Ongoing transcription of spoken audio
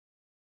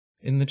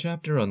In the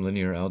chapter on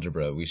linear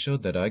algebra, we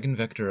showed that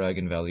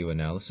eigenvector-eigenvalue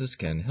analysis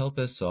can help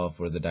us solve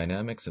for the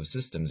dynamics of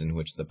systems in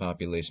which the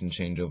population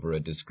change over a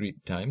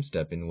discrete time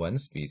step in one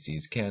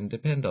species can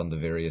depend on the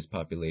various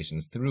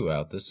populations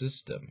throughout the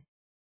system.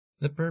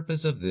 The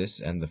purpose of this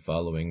and the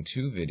following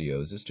two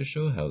videos is to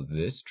show how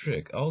this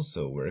trick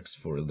also works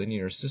for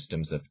linear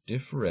systems of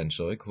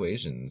differential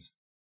equations.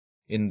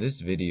 In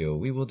this video,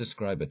 we will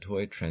describe a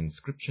toy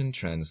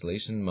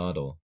transcription-translation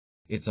model.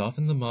 It's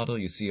often the model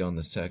you see on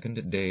the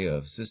second day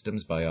of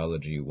Systems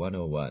Biology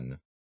 101.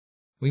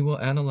 We will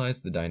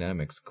analyze the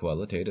dynamics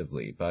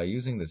qualitatively by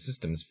using the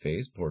system's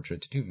phase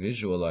portrait to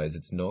visualize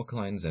its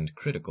null-lines and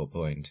critical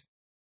point.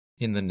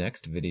 In the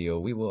next video,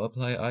 we will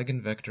apply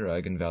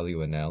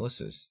eigenvector-eigenvalue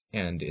analysis,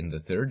 and in the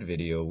third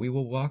video, we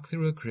will walk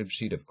through a crib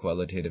sheet of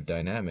qualitative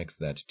dynamics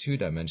that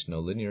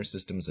two-dimensional linear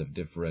systems of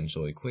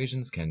differential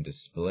equations can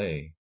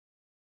display.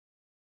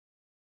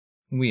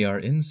 We are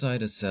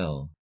inside a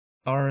cell.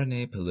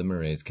 RNA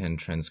polymerase can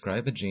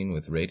transcribe a gene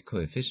with rate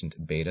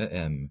coefficient beta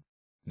m.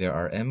 There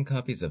are m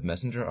copies of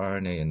messenger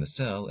RNA in the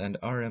cell, and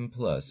Rm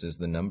plus is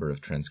the number of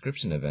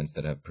transcription events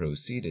that have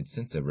proceeded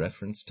since a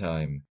reference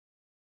time.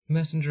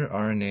 Messenger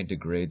RNA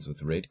degrades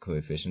with rate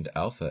coefficient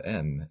alpha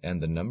m,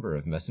 and the number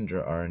of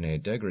messenger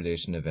RNA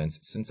degradation events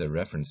since a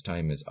reference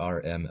time is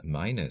Rm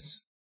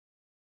minus.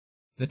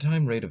 The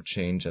time rate of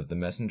change of the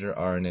messenger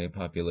RNA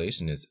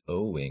population is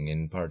owing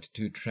in part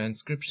to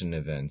transcription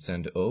events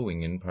and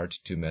owing in part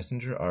to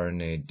messenger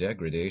RNA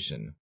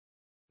degradation.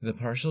 The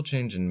partial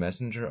change in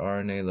messenger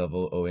RNA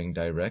level owing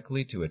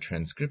directly to a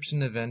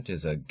transcription event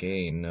is a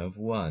gain of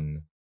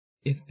 1.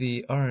 If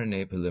the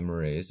RNA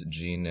polymerase,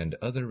 gene, and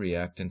other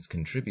reactants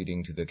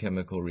contributing to the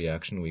chemical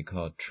reaction we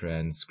call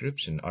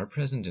transcription are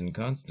present in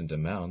constant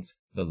amounts,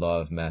 the law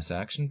of mass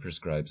action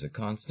prescribes a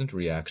constant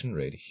reaction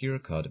rate here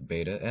called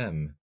beta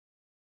m.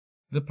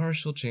 The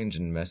partial change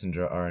in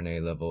messenger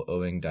RNA level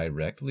owing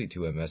directly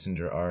to a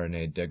messenger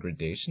RNA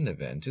degradation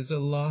event is a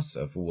loss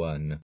of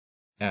 1.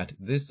 At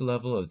this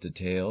level of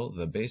detail,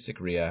 the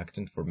basic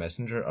reactant for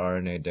messenger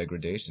RNA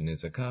degradation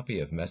is a copy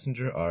of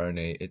messenger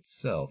RNA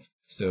itself,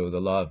 so the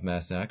law of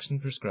mass action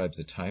prescribes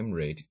a time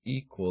rate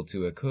equal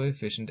to a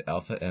coefficient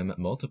alpha m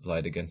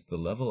multiplied against the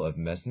level of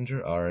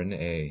messenger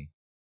RNA.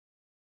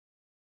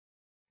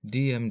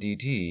 dm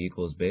dt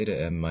equals beta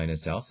m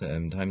minus alpha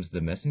m times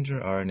the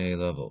messenger RNA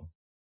level.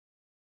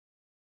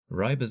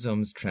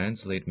 Ribosomes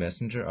translate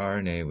messenger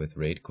RNA with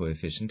rate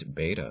coefficient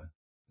beta.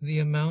 The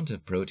amount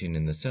of protein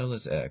in the cell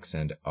is X,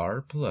 and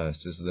R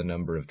plus is the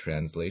number of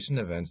translation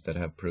events that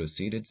have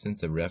proceeded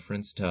since a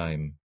reference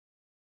time.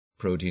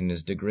 Protein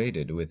is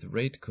degraded with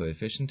rate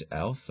coefficient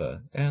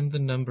alpha, and the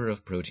number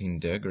of protein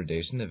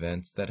degradation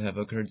events that have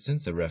occurred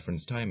since a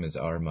reference time is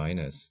R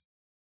minus.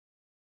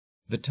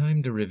 The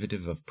time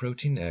derivative of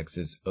protein X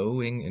is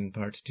owing in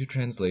part to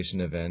translation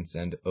events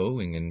and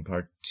owing in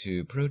part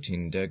to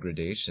protein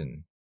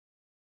degradation.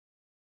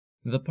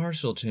 The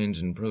partial change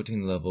in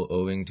protein level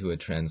owing to a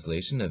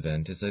translation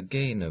event is a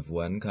gain of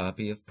 1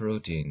 copy of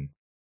protein.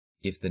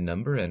 If the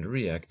number and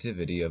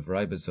reactivity of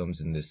ribosomes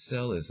in this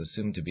cell is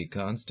assumed to be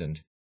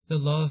constant, the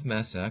law of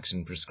mass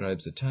action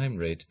prescribes a time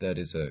rate that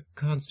is a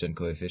constant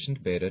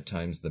coefficient beta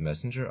times the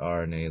messenger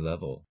RNA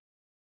level.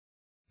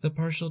 The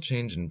partial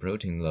change in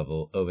protein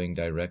level owing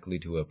directly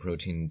to a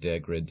protein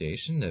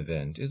degradation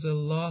event is a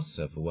loss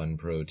of 1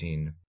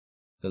 protein.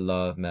 The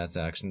law of mass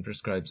action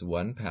prescribes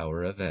 1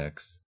 power of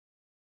x.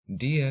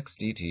 dx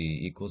dt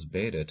equals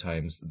beta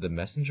times the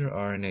messenger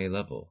RNA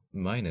level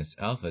minus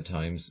alpha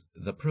times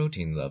the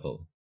protein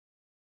level.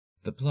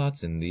 The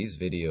plots in these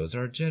videos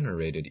are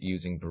generated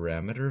using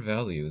parameter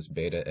values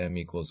beta m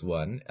equals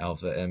 1,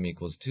 alpha m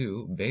equals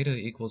 2, beta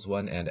equals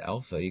 1, and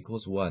alpha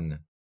equals 1.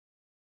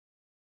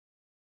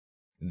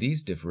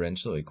 These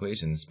differential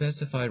equations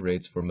specify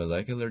rates for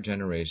molecular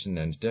generation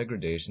and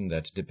degradation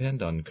that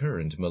depend on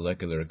current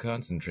molecular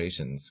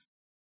concentrations.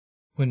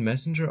 When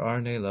messenger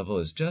RNA level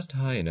is just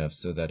high enough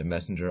so that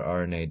messenger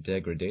RNA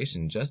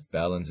degradation just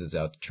balances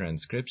out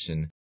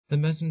transcription, the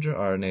messenger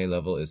RNA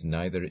level is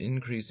neither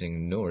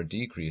increasing nor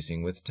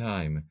decreasing with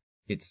time.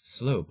 Its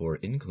slope or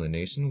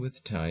inclination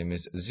with time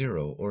is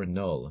 0 or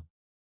null.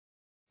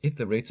 If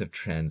the rates of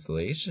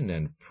translation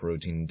and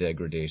protein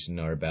degradation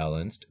are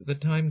balanced, the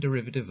time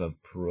derivative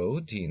of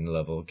protein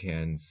level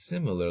can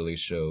similarly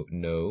show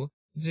no,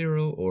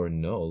 0, or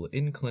null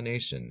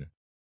inclination.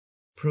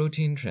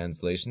 Protein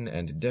translation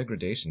and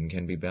degradation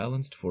can be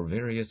balanced for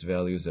various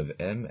values of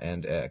m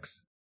and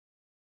x.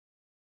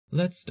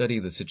 Let's study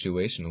the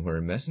situation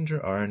where messenger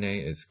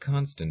RNA is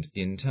constant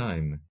in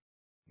time.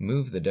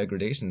 Move the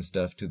degradation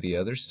stuff to the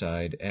other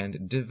side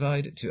and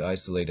divide to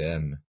isolate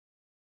m.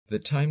 The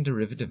time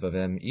derivative of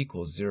m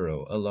equals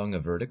 0 along a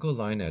vertical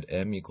line at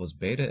m equals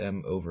beta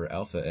m over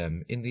alpha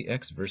m in the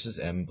x versus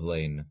m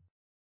plane.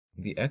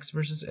 The x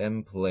versus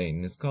m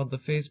plane is called the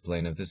phase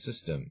plane of the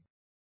system.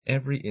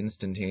 Every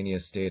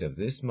instantaneous state of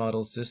this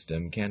model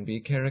system can be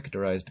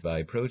characterized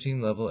by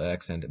protein level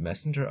x and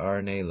messenger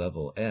RNA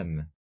level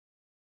m.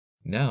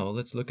 Now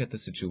let's look at the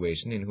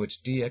situation in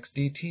which dx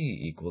dt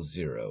equals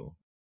 0.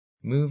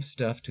 Move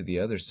stuff to the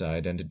other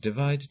side and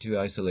divide to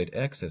isolate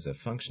x as a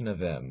function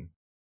of m.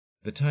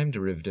 The time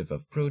derivative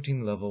of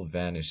protein level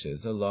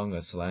vanishes along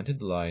a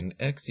slanted line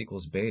x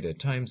equals beta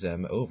times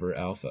m over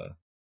alpha.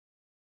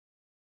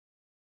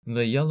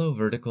 The yellow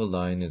vertical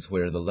line is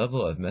where the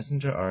level of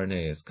messenger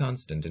RNA is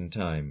constant in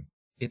time.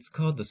 It's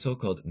called the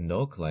so-called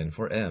NOC line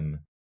for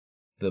m.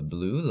 The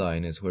blue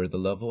line is where the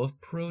level of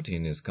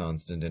protein is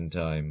constant in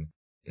time.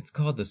 It's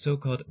called the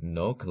so-called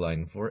NOC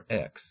line for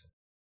x.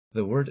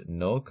 The word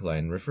NOC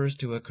line refers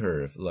to a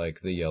curve,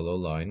 like the yellow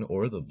line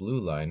or the blue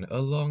line,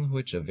 along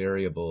which a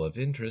variable of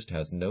interest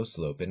has no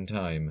slope in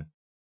time.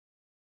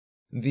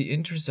 The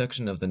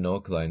intersection of the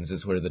NOC lines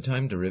is where the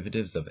time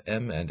derivatives of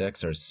m and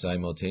x are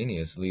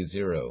simultaneously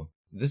zero.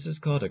 This is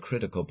called a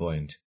critical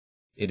point.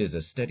 It is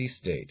a steady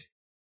state.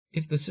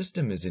 If the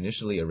system is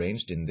initially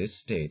arranged in this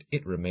state,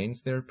 it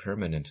remains there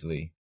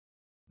permanently.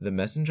 The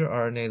messenger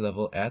RNA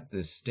level at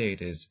this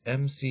state is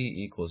mc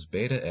equals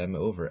beta m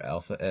over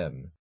alpha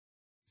m.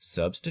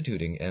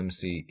 Substituting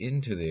mc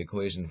into the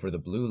equation for the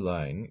blue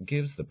line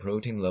gives the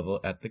protein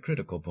level at the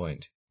critical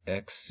point,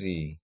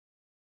 xc.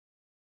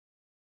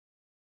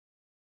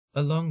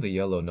 Along the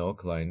yellow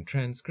NOC line,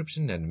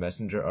 transcription and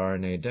messenger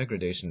RNA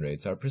degradation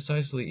rates are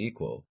precisely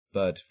equal,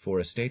 but for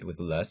a state with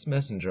less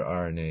messenger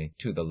RNA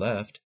to the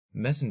left,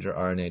 messenger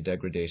RNA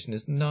degradation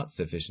is not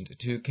sufficient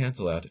to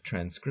cancel out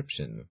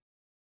transcription.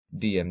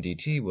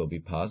 DMDT will be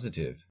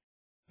positive.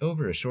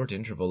 Over a short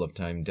interval of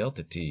time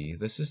delta t,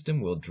 the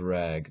system will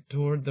drag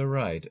toward the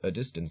right a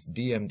distance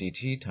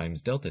dmdt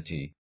times delta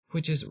t,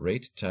 which is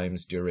rate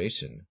times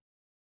duration.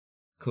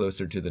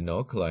 Closer to the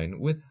NOC line,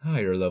 with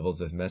higher levels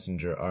of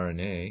messenger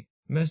RNA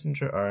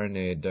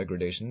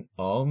degradation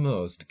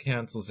almost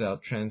cancels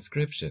out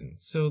transcription,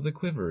 so the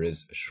quiver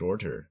is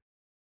shorter.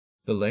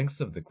 The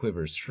lengths of the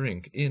quivers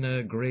shrink in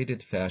a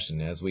graded fashion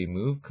as we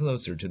move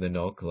closer to the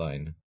NOC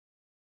line.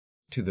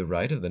 To the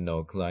right of the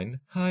NOC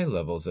line, high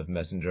levels of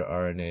messenger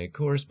RNA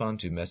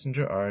correspond to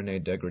messenger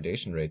RNA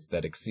degradation rates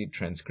that exceed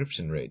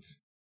transcription rates.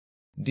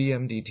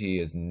 DMDT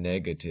is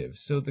negative,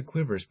 so the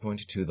quivers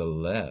point to the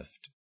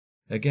left.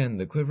 Again,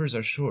 the quivers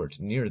are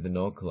short near the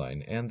NOC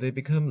line, and they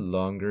become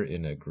longer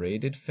in a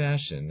graded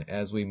fashion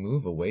as we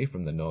move away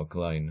from the NOC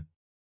line.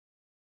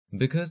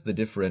 Because the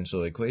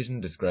differential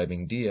equation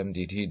describing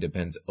DMDT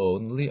depends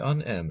only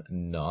on m,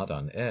 not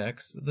on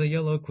x, the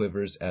yellow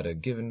quivers at a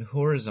given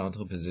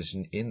horizontal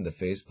position in the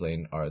phase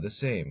plane are the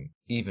same,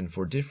 even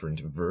for different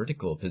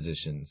vertical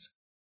positions.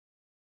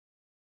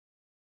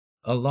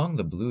 Along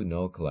the blue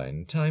NOC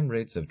line, time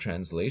rates of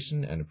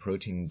translation and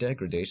protein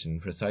degradation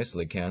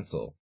precisely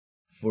cancel.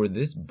 For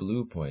this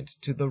blue point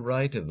to the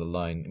right of the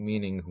line,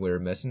 meaning where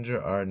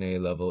messenger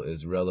RNA level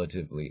is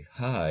relatively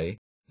high,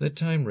 the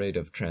time rate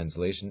of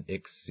translation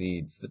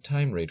exceeds the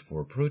time rate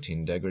for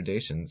protein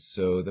degradation,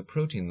 so the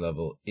protein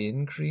level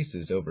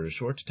increases over a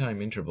short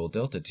time interval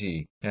delta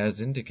t,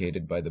 as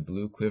indicated by the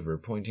blue quiver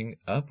pointing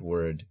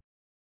upward.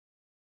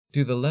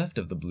 To the left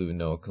of the blue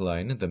NOC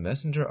line, the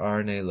messenger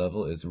RNA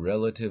level is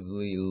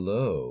relatively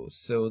low,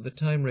 so the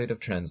time rate of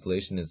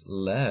translation is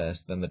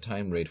less than the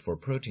time rate for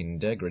protein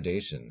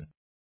degradation.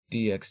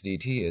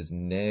 dxdt is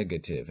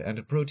negative,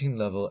 and protein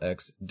level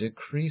x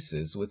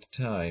decreases with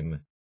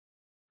time.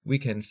 We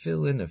can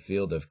fill in a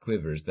field of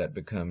quivers that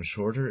become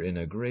shorter in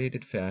a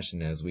graded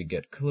fashion as we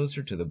get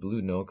closer to the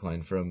blue NOC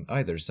line from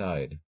either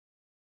side.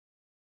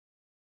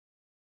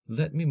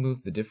 Let me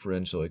move the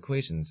differential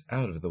equations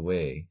out of the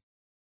way.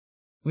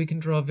 We can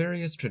draw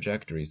various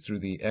trajectories through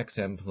the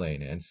xm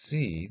plane and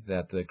see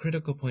that the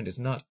critical point is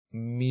not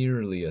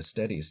merely a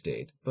steady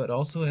state, but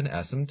also an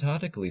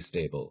asymptotically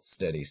stable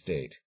steady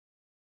state.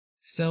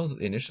 Cells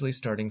initially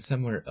starting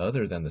somewhere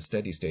other than the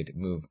steady state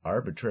move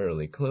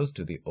arbitrarily close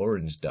to the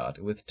orange dot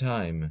with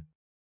time.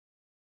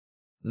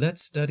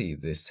 Let's study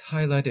this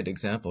highlighted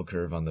example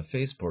curve on the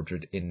face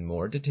portrait in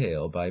more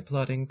detail by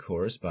plotting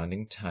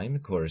corresponding time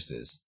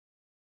courses.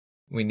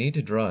 We need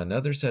to draw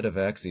another set of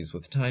axes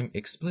with time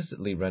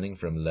explicitly running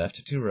from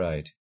left to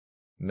right.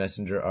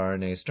 Messenger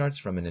RNA starts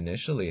from an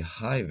initially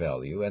high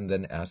value and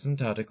then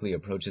asymptotically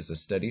approaches a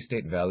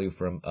steady-state value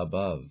from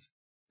above.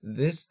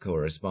 This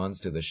corresponds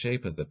to the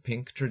shape of the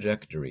pink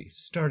trajectory,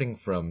 starting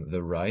from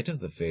the right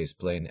of the phase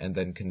plane and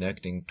then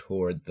connecting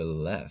toward the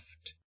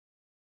left.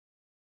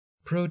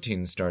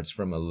 Protein starts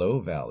from a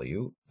low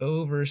value,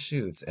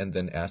 overshoots, and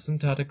then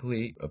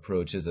asymptotically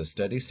approaches a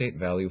steady-state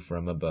value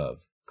from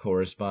above,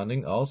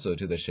 corresponding also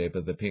to the shape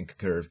of the pink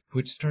curve,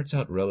 which starts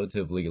out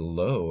relatively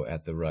low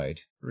at the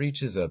right,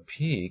 reaches a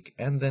peak,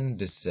 and then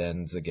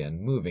descends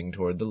again, moving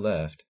toward the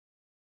left.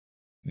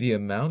 The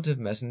amount of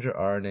messenger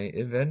RNA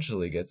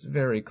eventually gets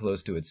very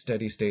close to its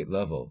steady-state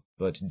level,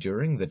 but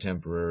during the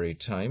temporary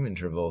time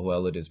interval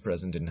while it is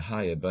present in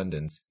high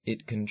abundance,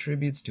 it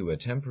contributes to a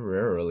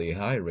temporarily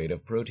high rate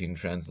of protein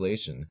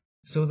translation,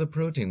 so the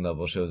protein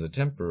level shows a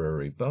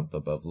temporary bump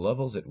above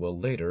levels it will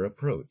later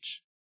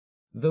approach.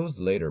 Those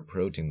later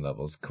protein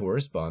levels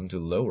correspond to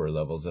lower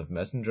levels of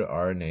messenger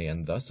RNA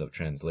and thus of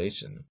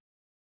translation.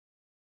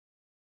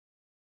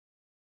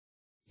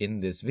 In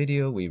this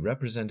video, we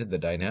represented the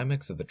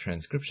dynamics of the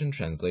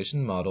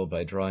transcription-translation model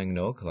by drawing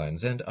null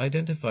lines and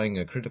identifying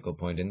a critical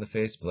point in the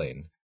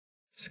faceplane.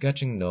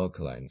 Sketching null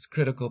lines,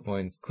 critical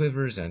points,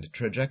 quivers, and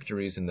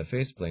trajectories in the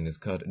faceplane is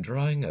called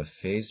drawing a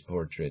phase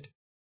portrait.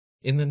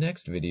 In the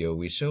next video,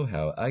 we show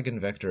how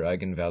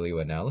eigenvector-eigenvalue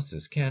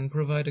analysis can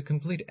provide a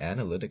complete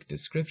analytic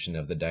description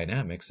of the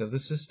dynamics of the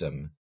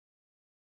system.